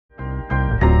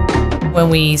When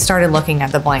we started looking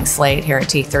at the blank slate here at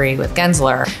T3 with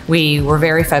Gensler, we were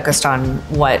very focused on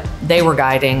what they were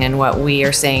guiding and what we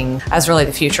are seeing as really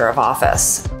the future of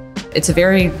office. It's a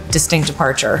very distinct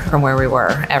departure from where we were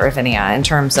at Ravinia in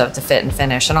terms of the fit and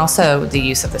finish and also the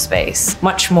use of the space.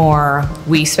 Much more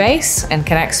we space and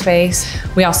connect space.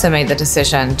 We also made the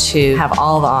decision to have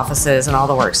all the offices and all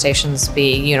the workstations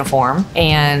be uniform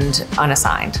and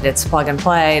unassigned. It's plug and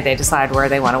play. They decide where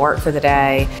they want to work for the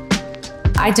day.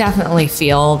 I definitely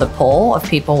feel the pull of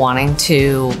people wanting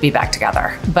to be back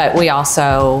together, but we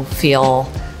also feel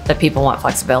that people want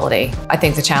flexibility. I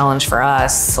think the challenge for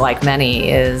us, like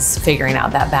many, is figuring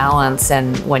out that balance,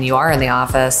 and when you are in the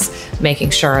office,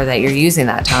 making sure that you're using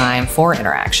that time for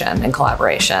interaction and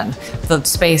collaboration. The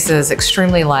space is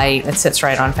extremely light. It sits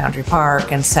right on Foundry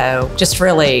Park, and so just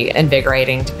really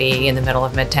invigorating to be in the middle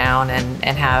of Midtown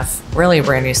and have really a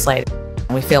brand new slate.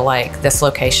 We feel like this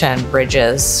location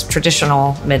bridges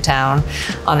traditional Midtown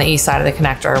on the east side of the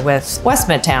connector with West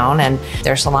Midtown, and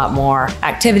there's a lot more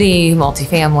activity,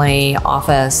 multifamily,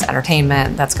 office,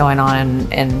 entertainment that's going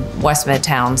on in West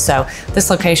Midtown. So this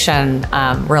location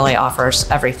really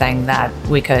offers everything that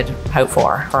we could hope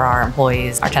for our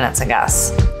employees, our tenants, and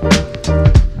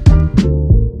guests.